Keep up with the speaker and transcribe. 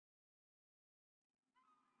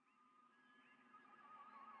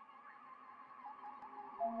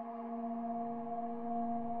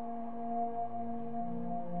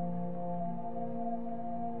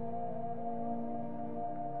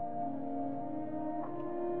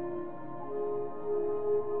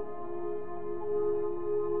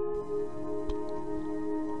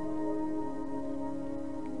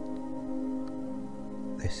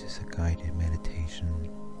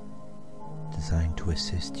to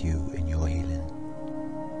assist you in your healing.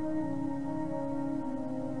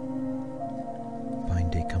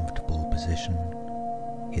 Find a comfortable position,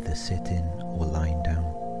 either sitting or lying down.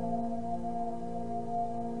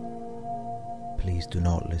 Please do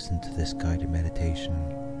not listen to this guided meditation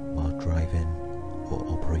while driving or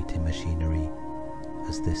operating machinery,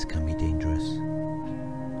 as this can be dangerous.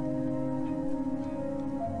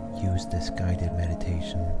 Use this guided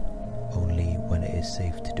meditation only when it is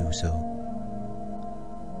safe to do so.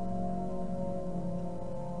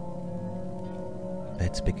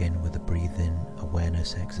 Let's begin with a breathing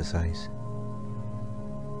awareness exercise.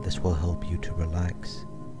 This will help you to relax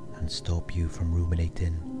and stop you from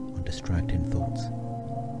ruminating on distracting thoughts.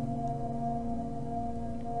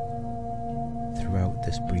 Throughout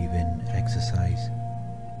this breathing exercise,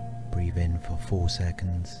 breathe in for 4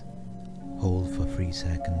 seconds, hold for 3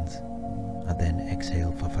 seconds, and then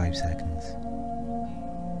exhale for 5 seconds.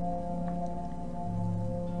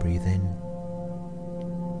 Breathe in,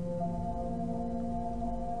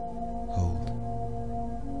 hold,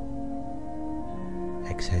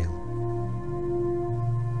 exhale.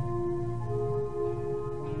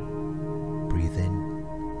 Breathe in,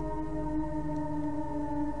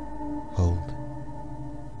 hold,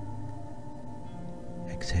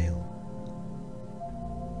 exhale.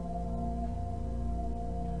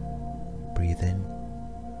 Breathe in,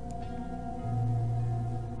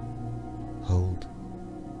 hold,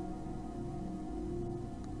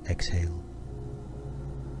 exhale.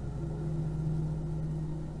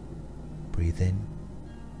 Breathe in,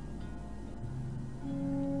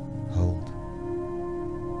 hold,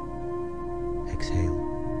 exhale.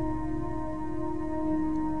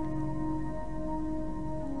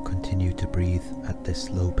 Continue to breathe at this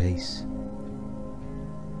slow pace.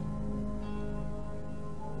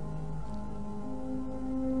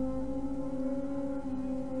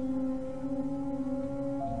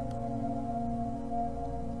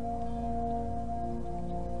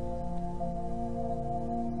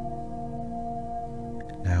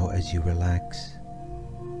 Now, as you relax,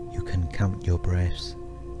 you can count your breaths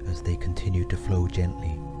as they continue to flow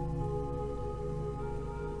gently.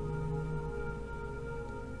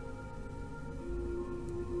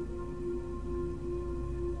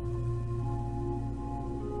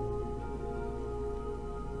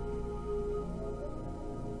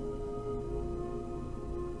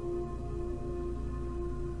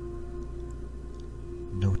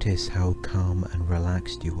 Notice how calm and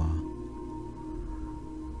relaxed you are.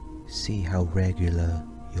 See how regular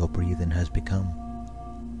your breathing has become,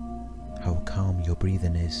 how calm your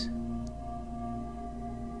breathing is.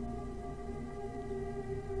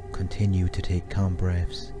 Continue to take calm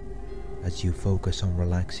breaths as you focus on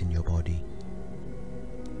relaxing your body.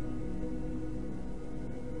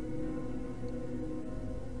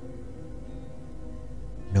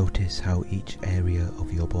 Notice how each area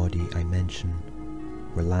of your body I mention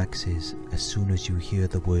relaxes as soon as you hear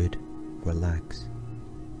the word relax.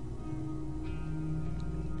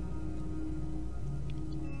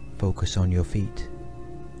 Focus on your feet.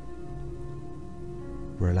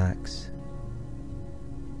 Relax.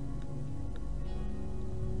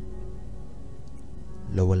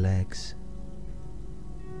 Lower legs.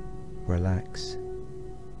 Relax.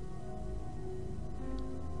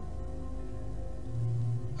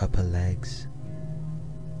 Upper legs.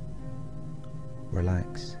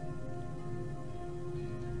 Relax.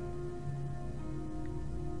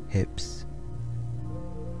 Hips.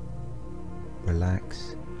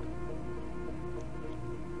 Relax.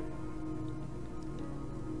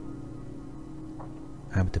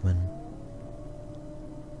 Abdomen.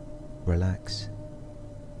 Relax.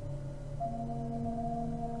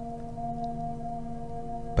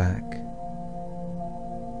 Back.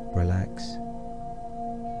 Relax.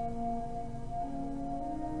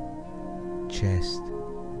 Chest.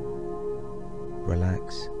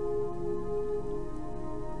 Relax.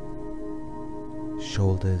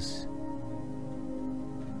 Shoulders.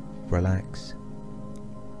 Relax.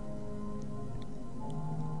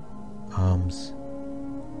 Arms.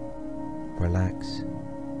 Relax.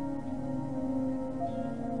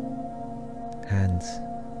 Hands.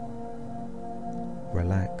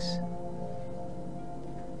 Relax.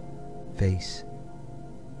 Face.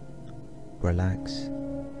 Relax.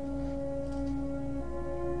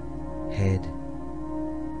 Head.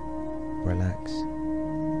 Relax.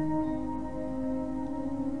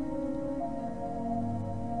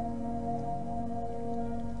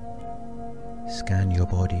 Scan your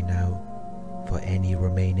body now for any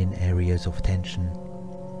remaining areas of tension.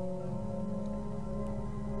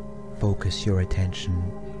 Focus your attention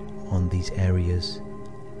on these areas,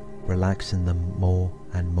 relaxing them more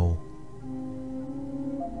and more.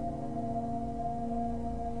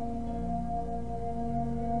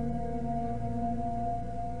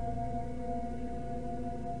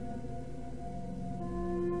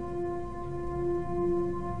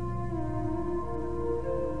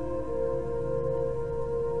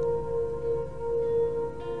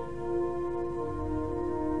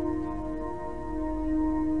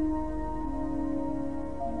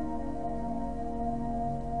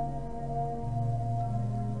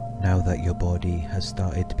 your body has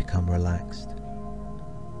started to become relaxed.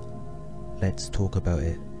 Let's talk about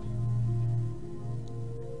it.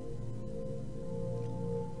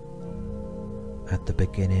 At the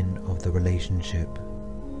beginning of the relationship,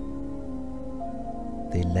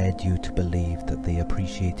 they led you to believe that they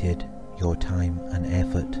appreciated your time and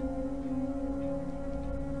effort.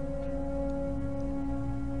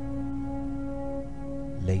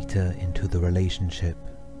 Later into the relationship,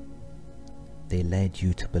 they led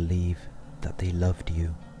you to believe that they loved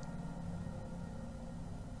you.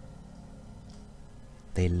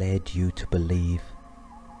 They led you to believe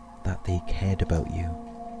that they cared about you.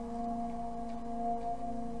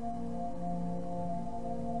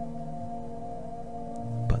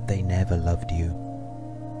 But they never loved you.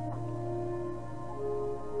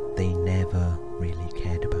 They never really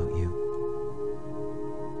cared about you.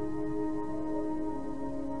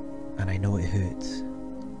 And I know it hurts.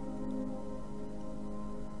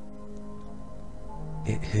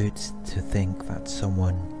 It hurts to think that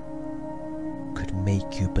someone could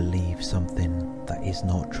make you believe something that is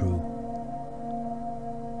not true.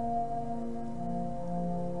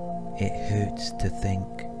 It hurts to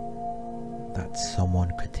think that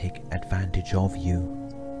someone could take advantage of you.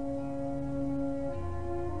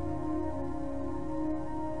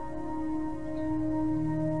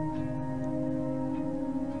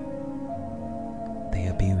 They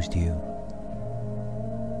abused you.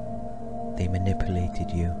 They manipulated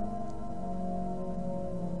you.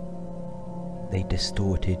 They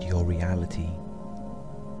distorted your reality.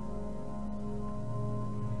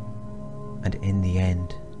 And in the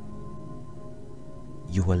end,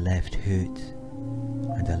 you were left hurt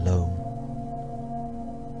and alone,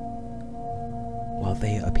 while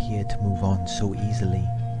they appeared to move on so easily,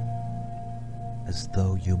 as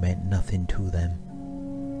though you meant nothing to them.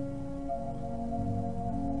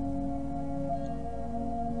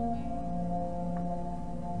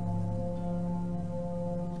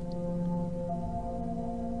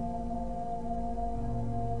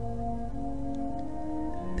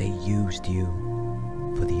 They used you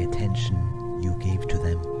for the attention you gave to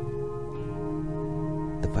them,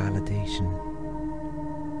 the validation,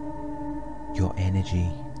 your energy,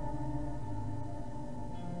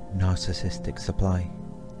 narcissistic supply.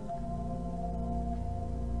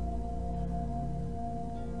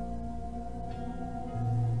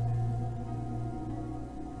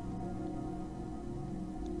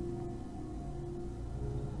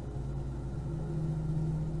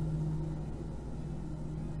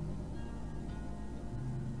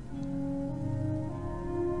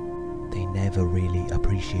 Never really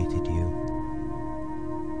appreciated you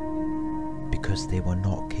because they were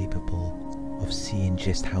not capable of seeing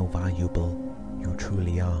just how valuable you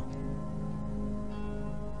truly are,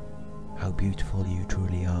 how beautiful you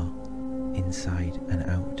truly are inside and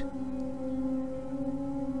out.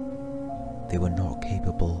 They were not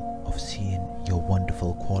capable of seeing your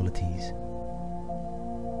wonderful qualities.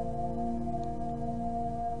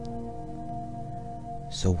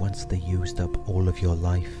 So once they used up all of your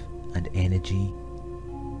life and energy,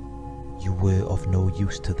 you were of no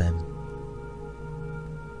use to them.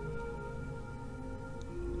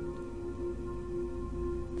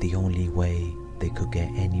 The only way they could get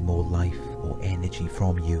any more life or energy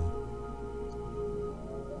from you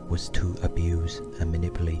was to abuse and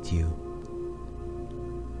manipulate you,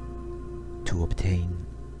 to obtain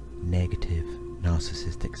negative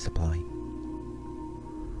narcissistic supply.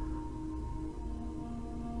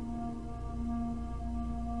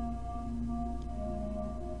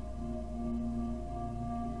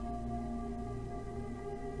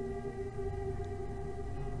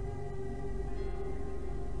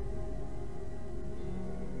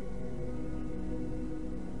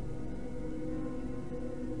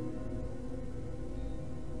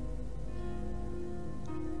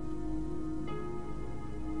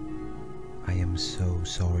 I am so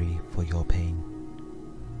sorry for your pain.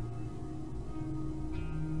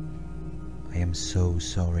 I am so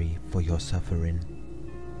sorry for your suffering.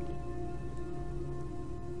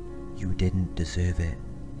 You didn't deserve it.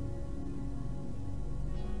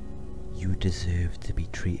 You deserve to be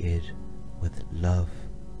treated with love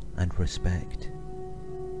and respect.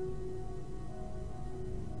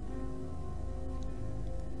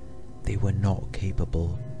 They were not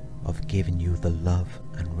capable of giving you the love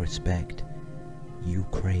and respect you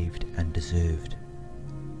craved and deserved.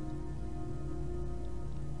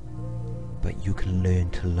 But you can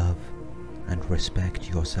learn to love and respect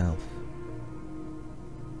yourself.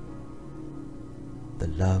 The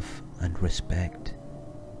love and respect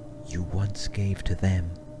you once gave to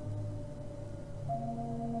them,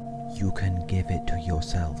 you can give it to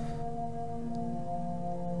yourself.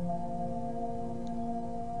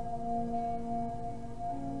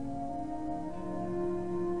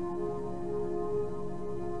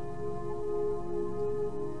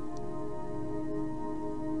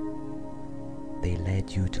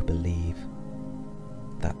 led you to believe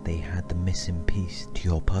that they had the missing piece to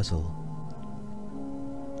your puzzle.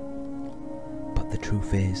 But the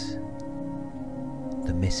truth is,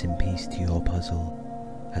 the missing piece to your puzzle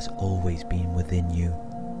has always been within you.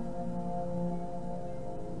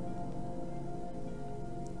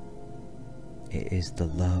 It is the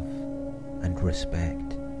love and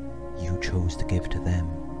respect you chose to give to them.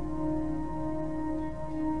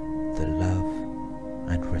 The love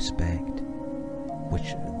and respect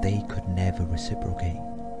which they could never reciprocate.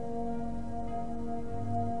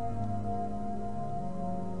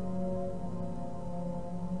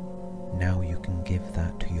 Now you can give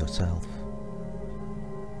that to yourself.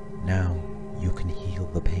 Now you can heal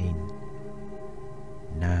the pain.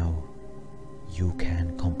 Now you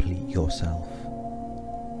can complete yourself.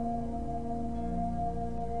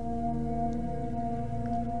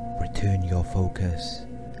 Return your focus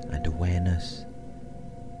and awareness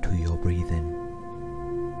to your breathing.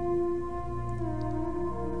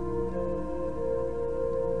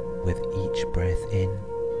 With each breath in,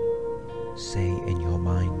 say in your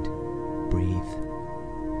mind, breathe.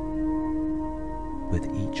 With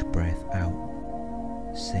each breath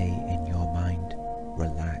out, say in your mind,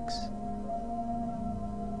 relax.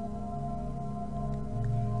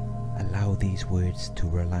 Allow these words to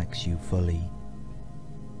relax you fully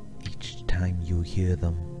each time you hear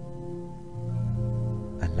them.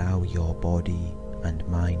 Allow your body and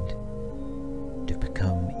mind to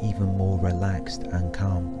become even more relaxed and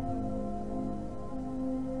calm.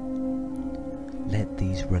 Let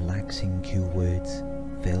these relaxing cue words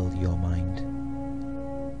fill your mind.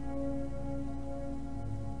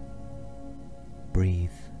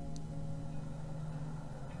 Breathe.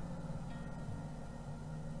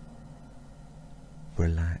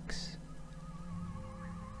 Relax.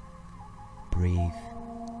 Breathe.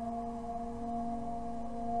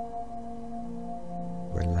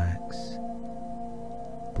 Relax.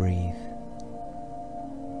 Breathe.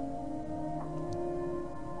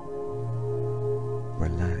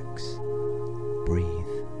 Relax.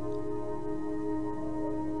 Breathe.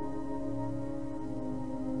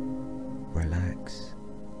 Relax.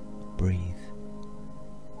 Breathe.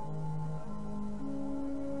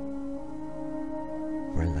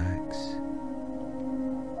 Relax.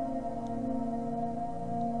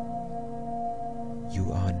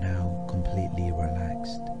 You are now completely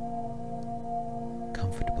relaxed,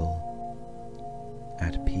 comfortable,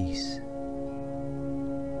 at peace.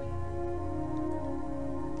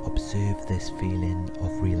 Observe this feeling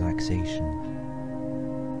of relaxation.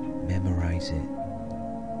 Memorize it.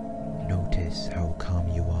 Notice how calm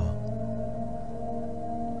you are.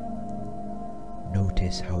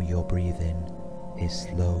 Notice how your breathing is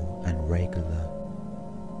slow and regular,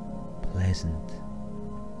 pleasant,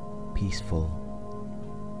 peaceful.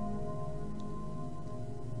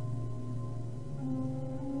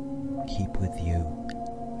 Keep with you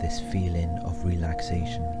this feeling of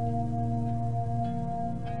relaxation.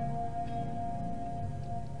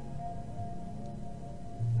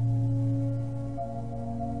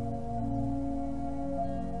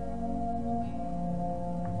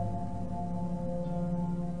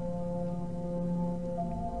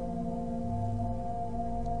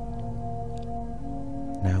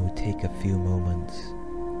 Now take a few moments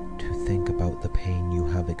to think about the pain you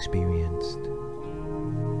have experienced.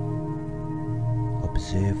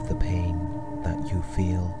 Observe the pain that you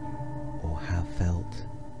feel or have felt.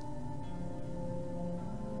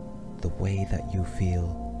 The way that you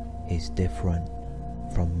feel is different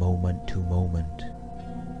from moment to moment.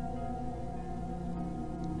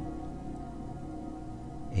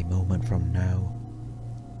 A moment from now,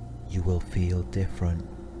 you will feel different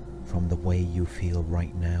from the way you feel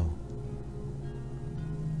right now.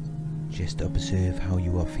 Just observe how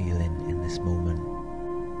you are feeling in this moment,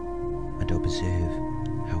 and observe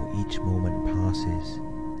how each moment passes.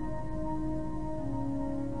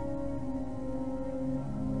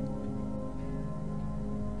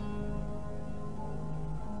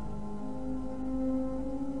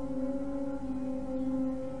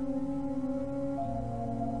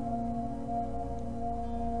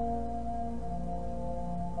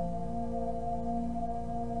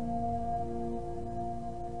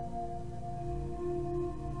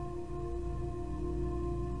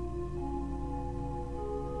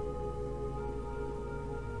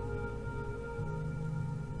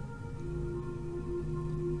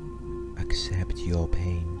 Accept your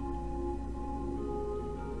pain.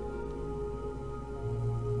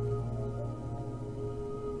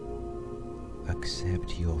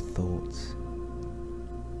 Accept your thoughts.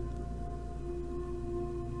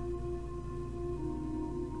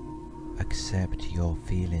 Accept your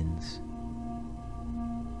feelings.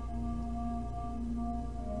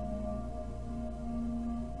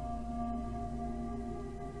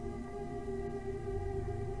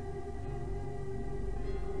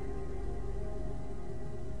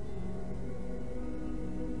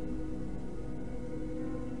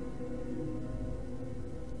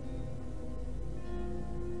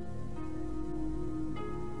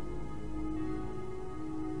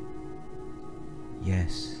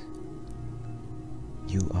 Yes,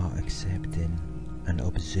 you are accepting and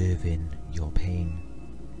observing your pain.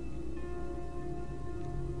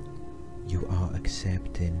 You are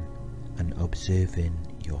accepting and observing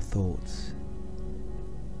your thoughts.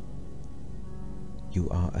 You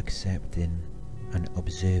are accepting and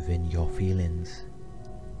observing your feelings.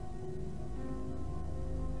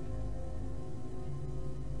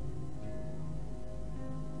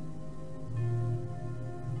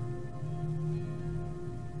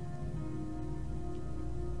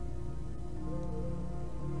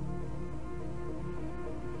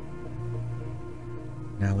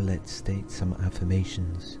 Now let's state some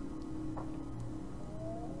affirmations.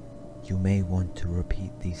 You may want to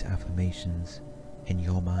repeat these affirmations in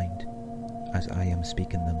your mind as I am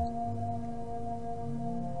speaking them.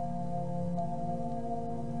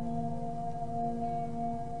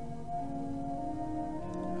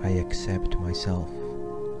 I accept myself.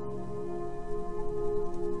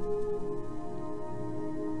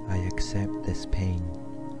 I accept this pain,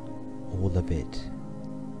 all of it.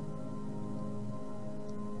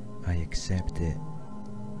 I accept it.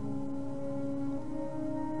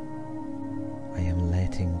 I am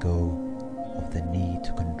letting go of the need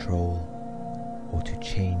to control or to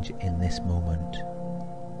change in this moment.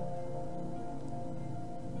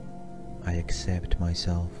 I accept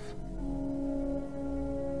myself.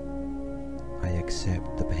 I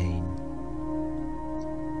accept the pain.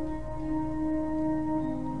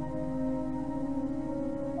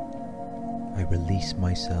 I release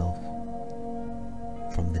myself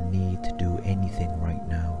from the need to do anything right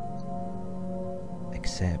now,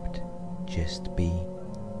 except just be.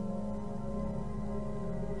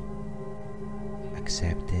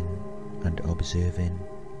 Accepting and observing.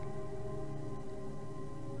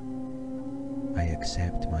 I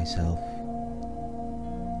accept myself.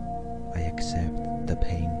 I accept the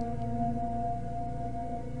pain.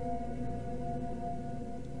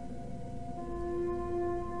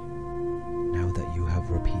 Now that you have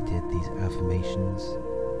repeated these affirmations,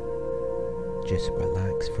 just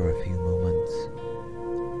relax for a few moments.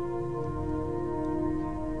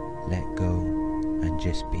 Let go and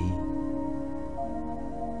just be.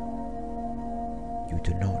 You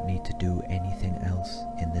do not need to do anything else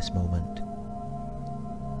in this moment.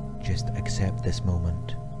 Just accept this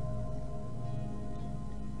moment.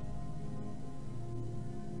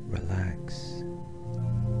 Relax.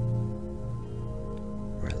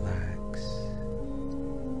 Relax.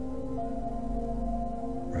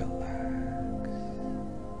 Relax.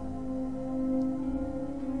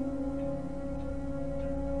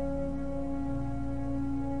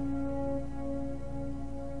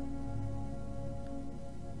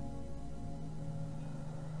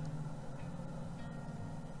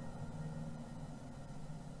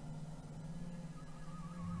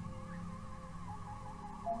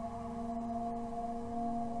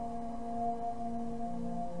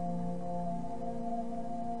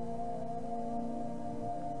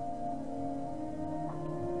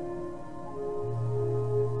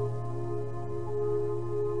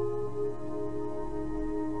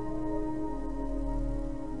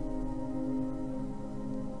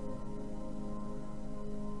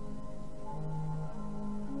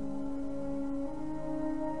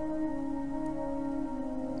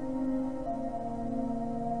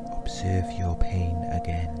 Observe your pain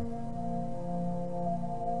again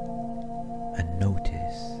and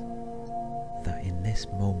notice that in this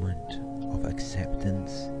moment of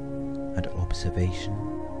acceptance and observation,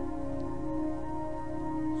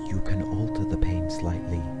 you can alter the pain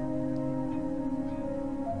slightly.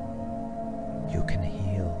 You can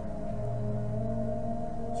heal.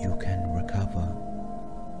 You can recover.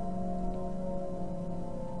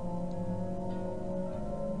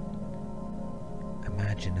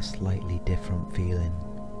 Imagine a slightly different feeling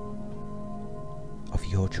of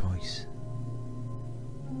your choice.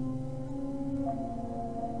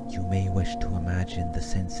 You may wish to imagine the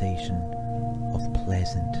sensation of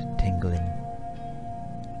pleasant tingling,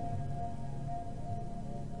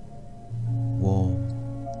 warm,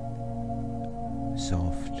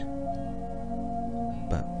 soft,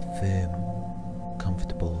 but firm,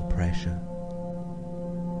 comfortable pressure.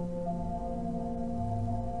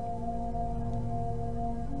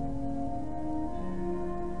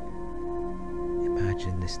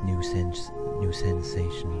 Imagine this new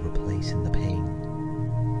sensation replacing the pain.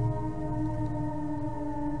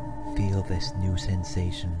 Feel this new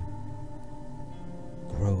sensation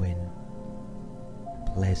growing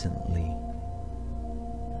pleasantly.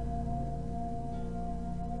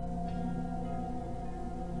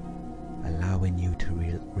 Allowing you to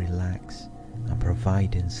relax and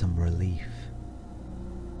providing some relief.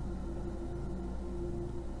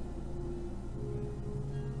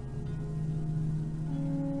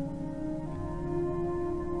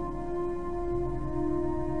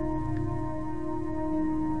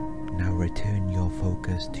 return your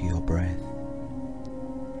focus to your breath.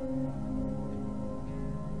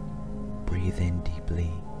 Breathe in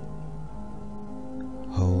deeply,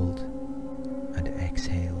 hold and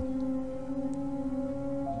exhale.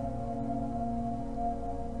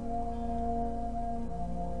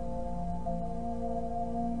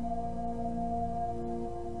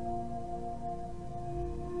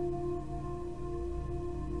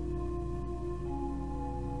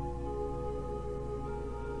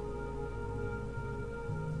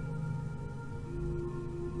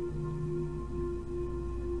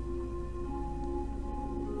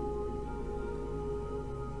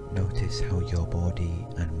 Notice how your body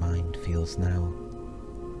and mind feels now.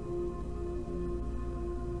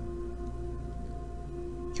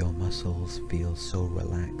 Your muscles feel so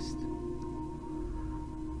relaxed.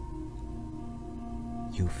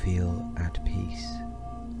 You feel at peace.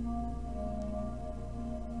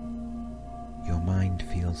 Your mind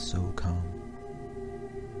feels so calm.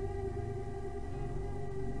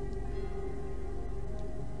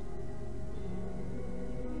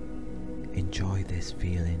 Enjoy this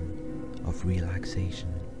feeling of relaxation.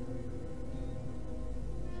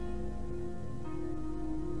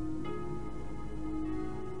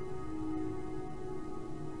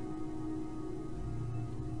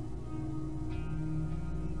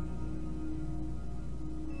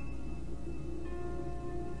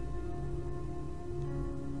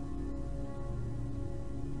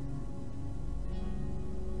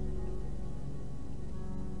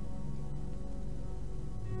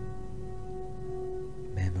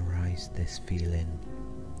 This feeling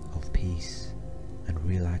of peace and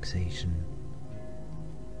relaxation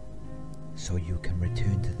so you can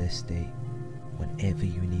return to this state whenever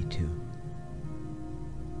you need to.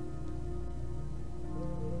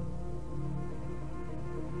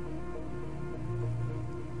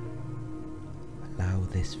 Allow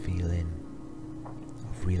this feeling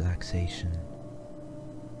of relaxation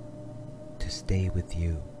to stay with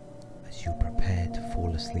you as you prepare to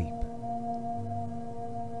fall asleep.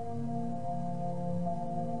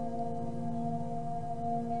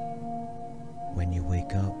 When you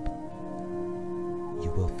wake up,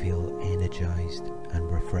 you will feel energized and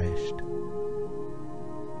refreshed.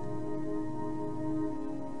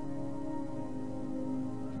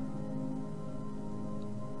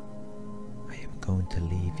 I am going to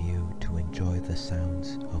leave you to enjoy the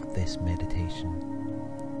sounds of this meditation.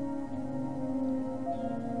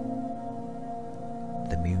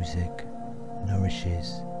 The music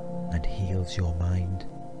nourishes and heals your mind,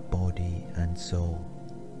 body, and soul.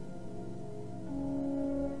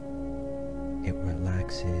 It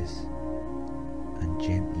relaxes and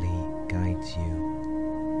gently guides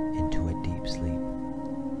you into a deep sleep.